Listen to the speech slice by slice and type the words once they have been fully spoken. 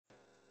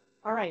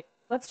All right,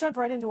 let's jump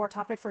right into our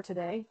topic for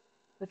today,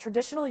 the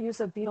traditional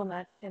use of betel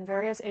nut in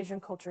various Asian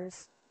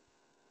cultures.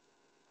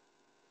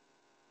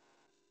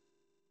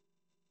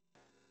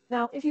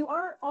 Now, if you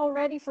aren't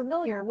already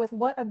familiar with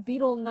what a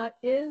betel nut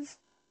is,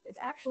 it's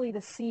actually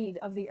the seed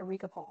of the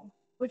areca palm,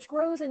 which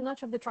grows in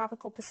much of the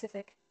tropical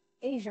Pacific,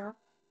 Asia,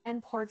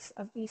 and parts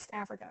of East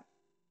Africa.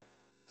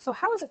 So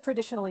how is it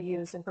traditionally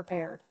used and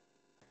prepared?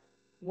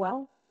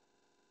 Well,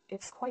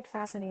 it's quite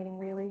fascinating,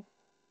 really.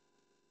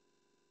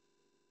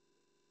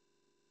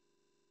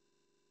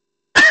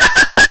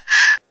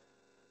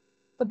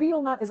 The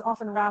betel nut is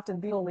often wrapped in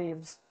betel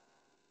leaves,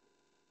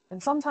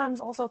 and sometimes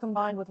also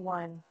combined with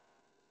wine.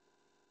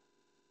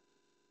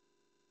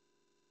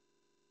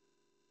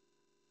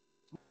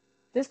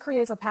 This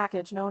creates a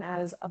package known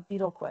as a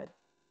betel quid.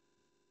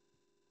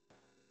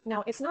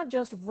 Now, it's not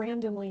just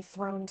randomly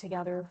thrown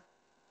together.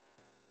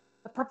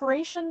 The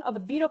preparation of a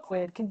betel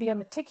quid can be a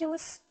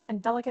meticulous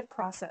and delicate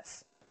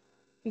process.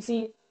 You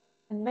see,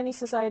 in many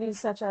societies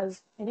such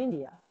as in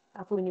India,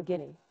 Papua New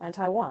Guinea, and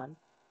Taiwan,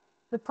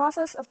 the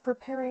process of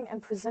preparing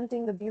and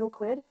presenting the betel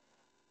quid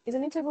is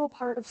an integral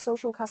part of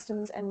social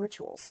customs and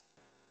rituals.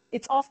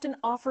 It's often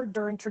offered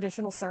during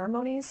traditional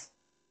ceremonies,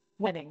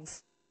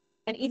 weddings,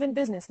 and even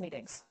business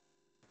meetings.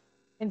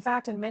 In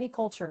fact, in many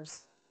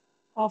cultures,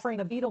 offering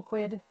a betel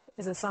quid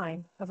is a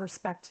sign of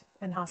respect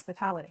and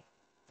hospitality.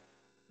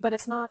 But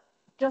it's not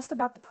just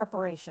about the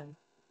preparation.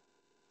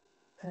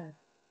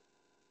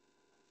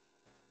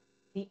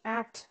 The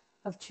act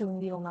of chewing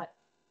betel nut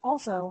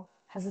also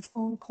has its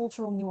own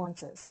cultural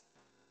nuances.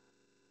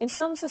 In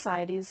some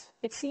societies,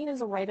 it's seen as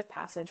a rite of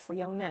passage for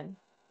young men,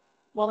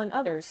 while in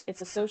others,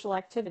 it's a social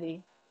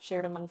activity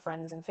shared among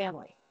friends and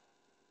family.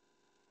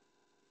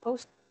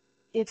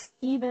 It's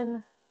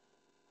even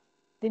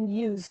been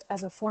used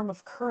as a form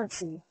of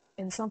currency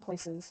in some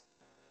places.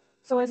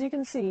 So as you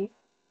can see,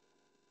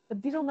 the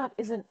betel nut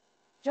isn't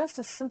just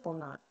a simple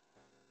nut.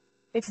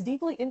 It's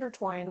deeply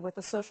intertwined with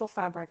the social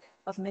fabric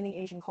of many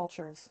Asian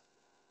cultures,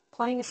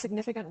 playing a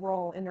significant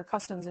role in their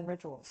customs and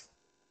rituals.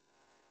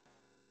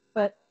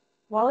 But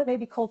while it may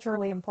be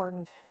culturally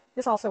important,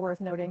 it's also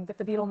worth noting that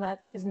the betel nut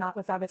is not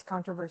without its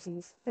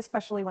controversies,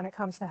 especially when it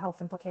comes to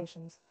health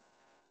implications.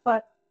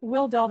 But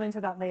we'll delve into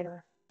that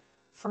later.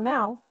 For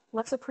now,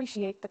 let's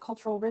appreciate the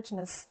cultural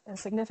richness and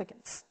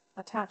significance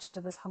attached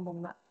to this humble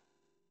nut.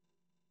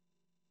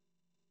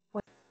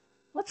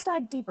 Let's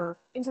dive deeper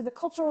into the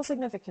cultural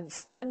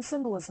significance and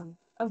symbolism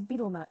of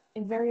betel nut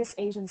in various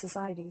Asian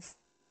societies.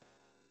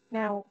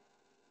 Now,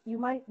 you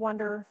might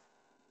wonder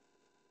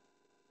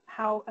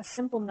how a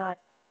simple nut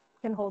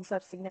can hold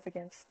such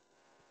significance.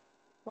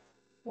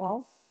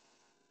 Well,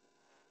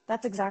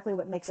 that's exactly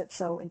what makes it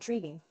so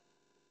intriguing.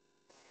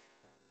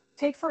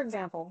 Take, for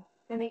example,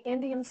 in the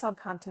Indian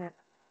subcontinent,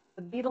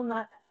 the betel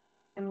nut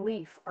and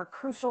leaf are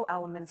crucial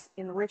elements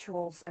in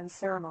rituals and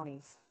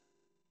ceremonies.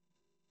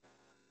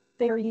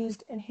 They are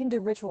used in Hindu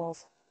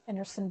rituals and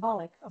are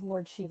symbolic of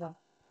Lord Shiva,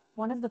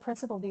 one of the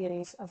principal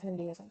deities of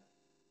Hinduism.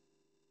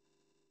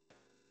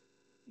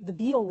 The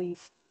betel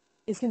leaf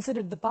is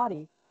considered the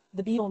body,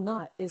 the betel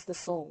nut is the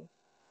soul.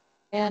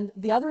 And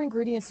the other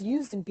ingredients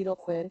used in betel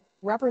quid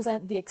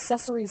represent the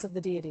accessories of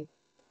the deity.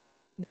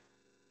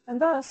 And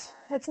thus,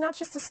 it's not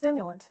just a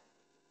stimulant,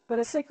 but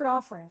a sacred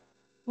offering.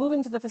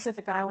 Moving to the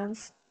Pacific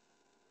Islands,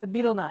 the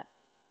betel nut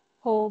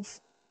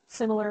holds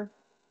similar,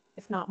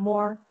 if not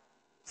more,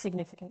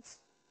 significance.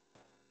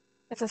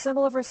 It's a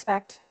symbol of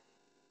respect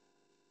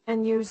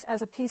and used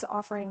as a peace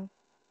offering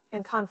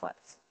in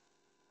conflicts.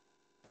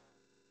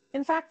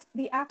 In fact,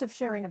 the act of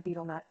sharing a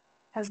betel nut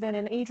has been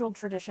an age-old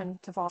tradition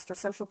to foster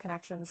social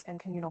connections and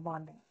communal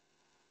bonding.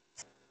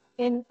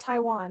 In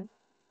Taiwan,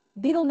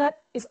 betel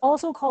nut is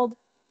also called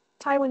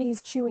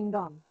Taiwanese chewing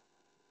gum.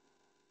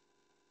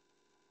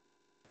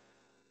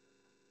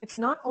 It's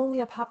not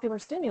only a popular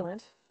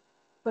stimulant,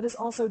 but is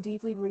also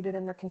deeply rooted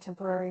in their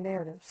contemporary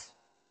narratives.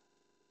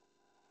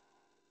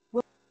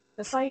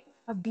 The sight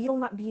of betel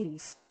nut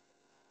beauties,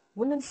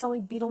 women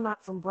selling betel nut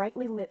from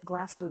brightly lit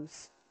glass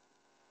booths,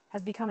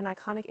 has become an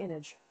iconic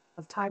image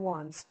of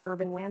Taiwan's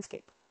urban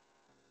landscape.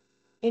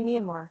 In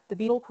Myanmar, the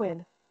betel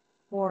quid,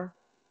 or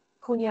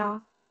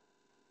kunya,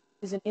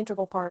 is an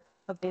integral part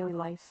of daily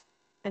life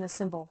and a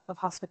symbol of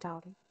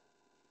hospitality.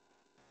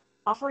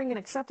 Offering and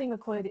accepting a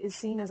quid is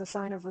seen as a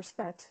sign of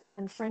respect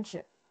and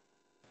friendship.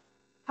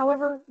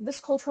 However, this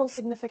cultural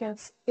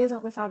significance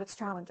isn't without its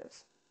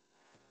challenges.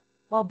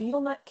 While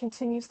betel nut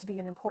continues to be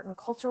an important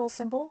cultural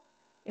symbol,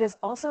 it has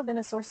also been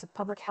a source of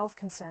public health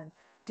concern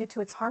due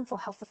to its harmful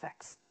health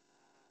effects.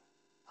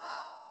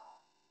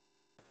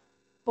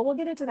 But we'll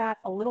get into that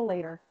a little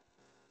later.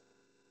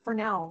 For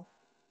now,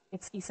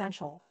 it's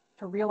essential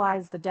to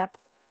realize the depth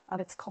of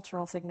its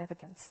cultural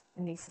significance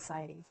in these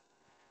societies,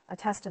 a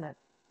testament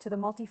to the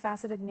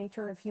multifaceted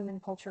nature of human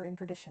culture and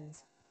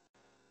traditions.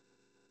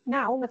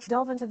 Now, let's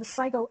delve into the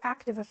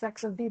psychoactive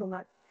effects of betel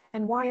nut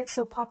and why it's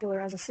so popular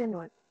as a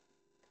stimulant.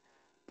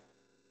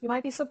 You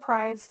might be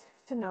surprised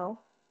to know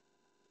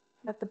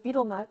that the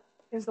betel nut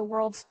is the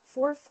world's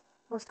fourth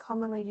most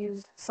commonly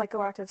used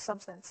psychoactive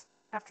substance,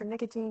 after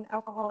nicotine,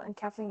 alcohol, and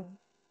caffeine.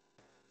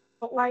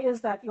 But why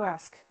is that, you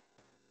ask?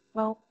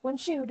 Well, when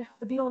chewed,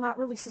 the betel nut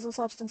releases a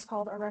substance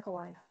called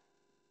arecoline.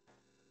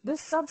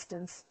 This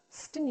substance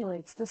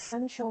stimulates the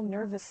central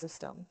nervous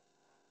system,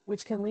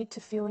 which can lead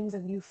to feelings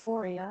of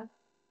euphoria,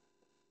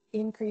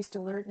 increased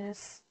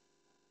alertness,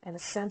 and a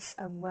sense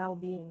of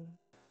well-being.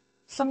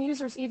 Some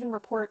users even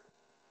report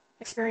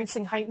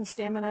experiencing heightened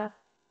stamina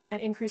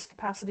and increased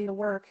capacity to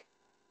work,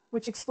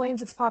 which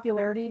explains its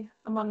popularity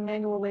among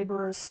manual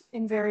laborers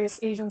in various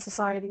Asian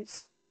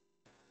societies.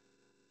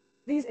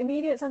 These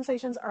immediate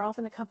sensations are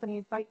often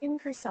accompanied by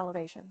increased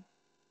salivation,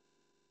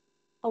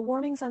 a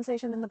warming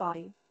sensation in the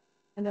body,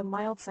 and a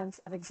mild sense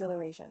of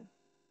exhilaration.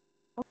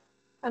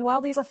 And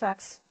while these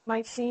effects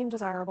might seem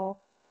desirable,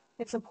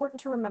 it's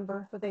important to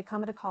remember that they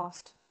come at a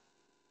cost.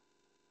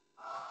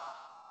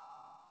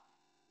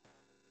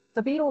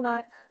 The betel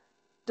nut,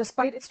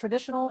 despite its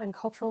traditional and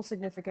cultural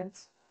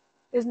significance,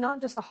 is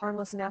not just a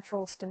harmless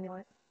natural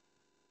stimulant.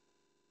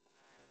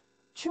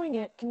 Chewing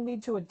it can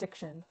lead to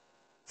addiction,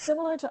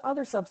 similar to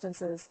other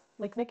substances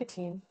like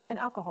nicotine and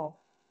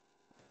alcohol.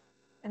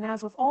 And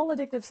as with all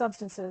addictive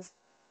substances,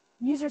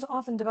 users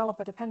often develop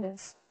a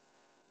dependence,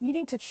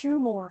 needing to chew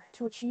more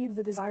to achieve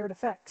the desired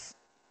effects.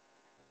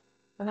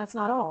 And that's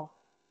not all.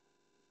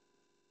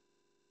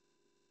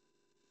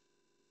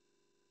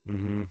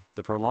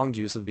 The prolonged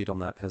use of betel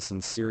nut has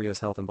some serious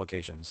health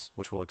implications,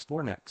 which we'll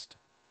explore next.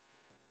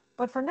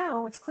 But for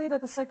now, it's clear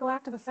that the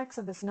psychoactive effects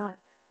of this nut,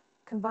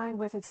 combined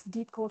with its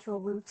deep cultural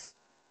roots,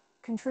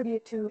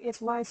 contribute to its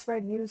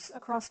widespread use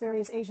across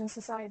various Asian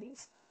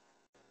societies.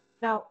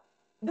 Now,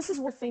 this is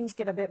where things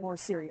get a bit more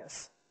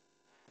serious.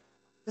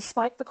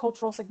 Despite the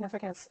cultural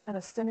significance and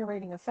the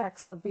stimulating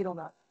effects of betel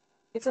nut,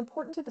 it's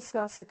important to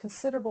discuss the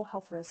considerable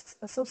health risks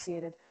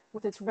associated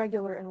with its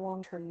regular and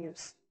long-term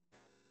use.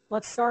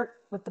 Let's start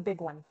with the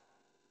big one,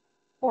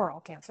 oral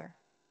cancer.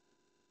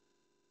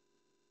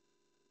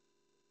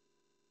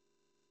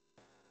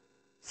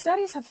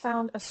 Studies have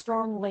found a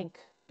strong link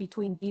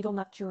between betel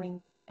nut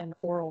chewing and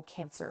oral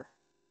cancer.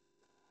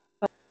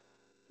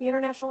 The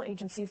International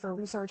Agency for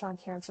Research on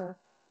Cancer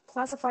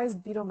classifies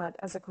betel nut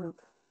as a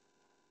group.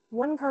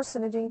 One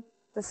carcinogen,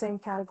 the same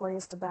category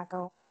as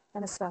tobacco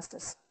and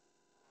asbestos.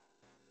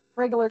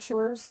 Regular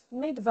chewers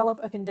may develop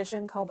a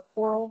condition called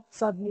oral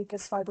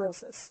submucous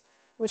fibrosis,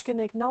 which can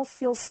make mouth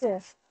feel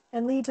stiff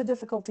and lead to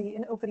difficulty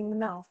in opening the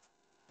mouth.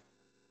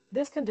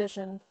 This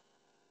condition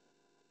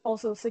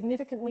also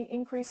significantly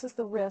increases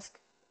the risk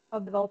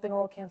of developing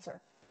oral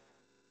cancer.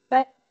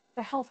 But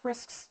the health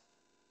risks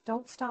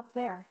don't stop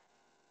there.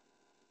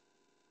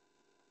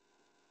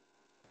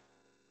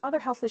 Other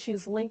health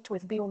issues linked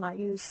with betel nut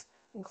use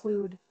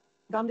include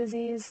gum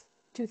disease,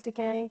 tooth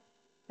decay,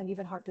 and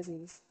even heart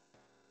disease.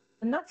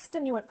 The nut's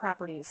stimulant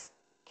properties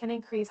can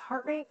increase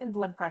heart rate and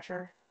blood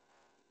pressure,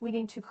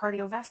 leading to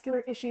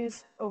cardiovascular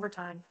issues over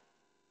time.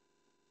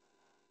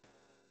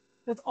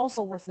 It's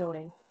also worth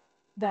noting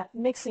that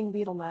mixing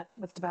betel nut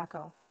with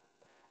tobacco,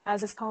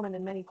 as is common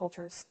in many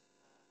cultures,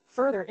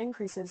 further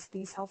increases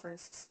these health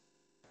risks.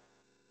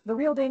 The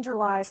real danger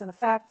lies in the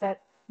fact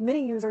that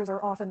many users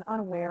are often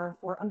unaware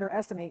or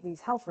underestimate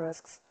these health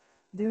risks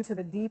due to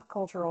the deep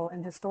cultural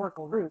and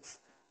historical roots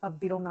of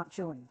betel nut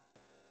chewing.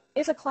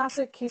 It's a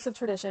classic case of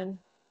tradition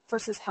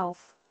versus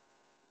health,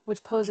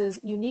 which poses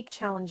unique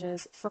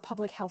challenges for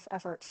public health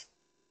efforts.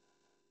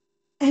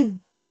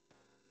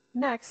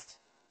 Next,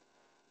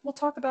 we'll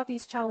talk about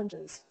these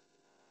challenges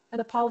and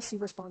the policy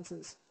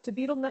responses to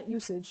betel nut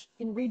usage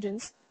in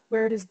regions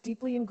where it is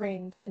deeply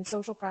ingrained in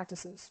social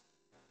practices.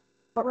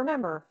 But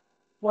remember,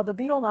 while the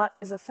betel nut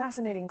is a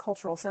fascinating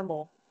cultural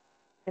symbol,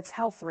 its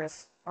health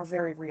risks are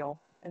very real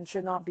and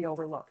should not be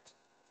overlooked.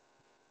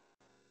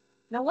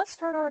 Now let's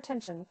turn our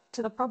attention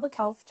to the public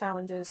health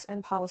challenges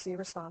and policy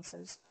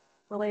responses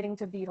relating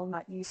to betel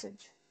nut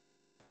usage.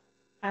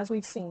 As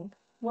we've seen,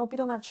 while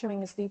betel nut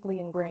chewing is deeply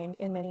ingrained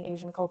in many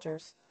Asian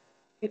cultures,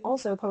 it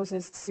also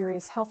poses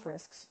serious health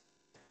risks.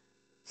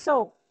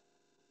 So,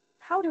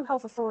 how do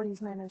health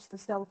authorities manage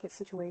this delicate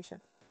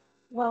situation?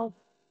 Well,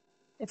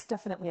 it's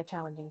definitely a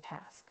challenging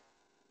task.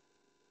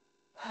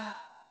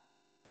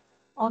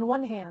 On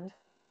one hand,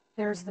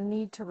 there's the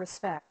need to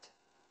respect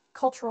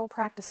cultural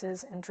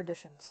practices and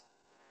traditions.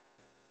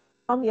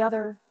 On the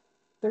other,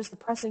 there's the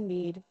pressing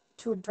need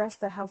to address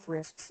the health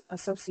risks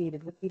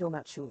associated with betel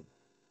nut chewing.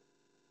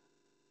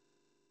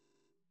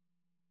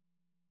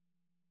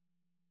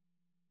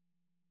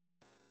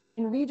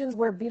 In regions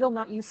where betel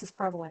nut use is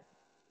prevalent,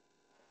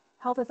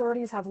 health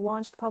authorities have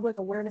launched public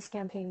awareness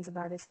campaigns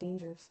about its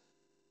dangers.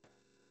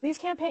 These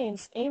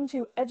campaigns aim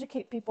to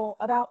educate people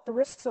about the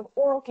risks of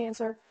oral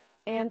cancer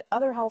and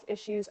other health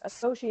issues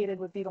associated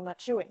with betel nut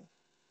chewing.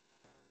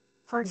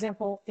 For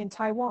example, in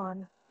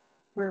Taiwan,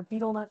 where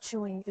betel nut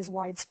chewing is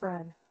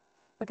widespread,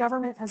 the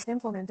government has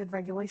implemented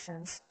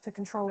regulations to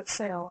control its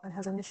sale and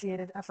has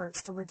initiated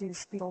efforts to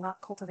reduce betel nut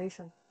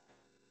cultivation.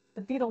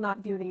 The betel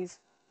nut beauties,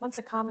 once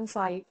a common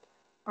sight,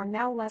 are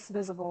now less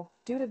visible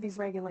due to these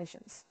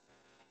regulations.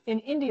 In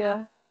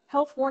India,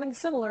 health warnings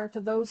similar to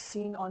those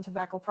seen on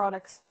tobacco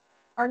products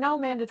are now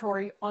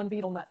mandatory on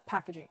betel nut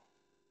packaging.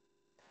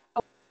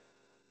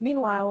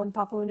 Meanwhile, in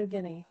Papua New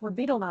Guinea, where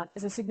betel nut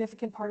is a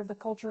significant part of the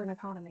culture and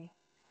economy,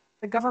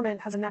 the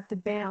government has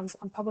enacted bans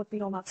on public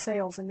betel nut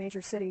sales in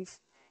major cities,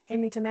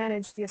 aiming to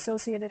manage the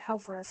associated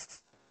health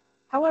risks.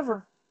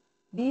 However,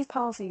 These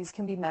policies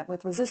can be met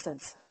with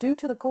resistance due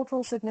to the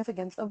cultural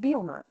significance of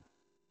betel nut.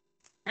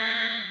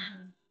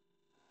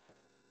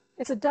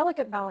 it's a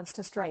delicate balance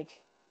to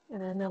strike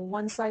in a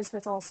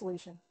one-size-fits-all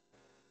solution.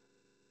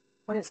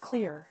 But it's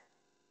clear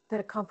that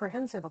a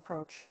comprehensive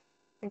approach,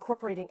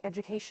 incorporating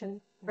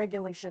education,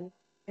 regulation,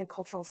 and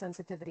cultural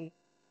sensitivity,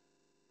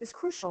 is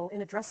crucial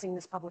in addressing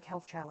this public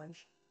health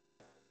challenge.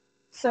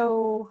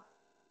 So,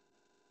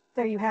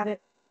 there you have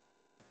it.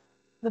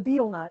 The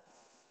betel nut,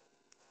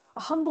 a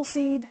humble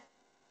seed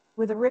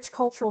with a rich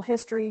cultural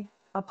history,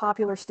 a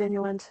popular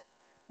stimulant,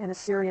 and a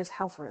serious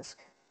health risk.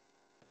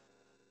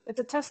 It's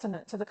a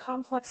testament to the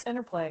complex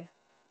interplay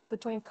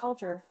between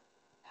culture,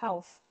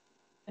 health,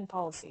 and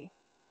policy.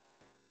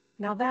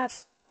 Now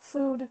that's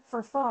food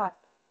for thought,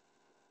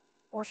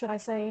 or should I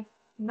say,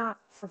 not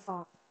for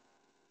thought.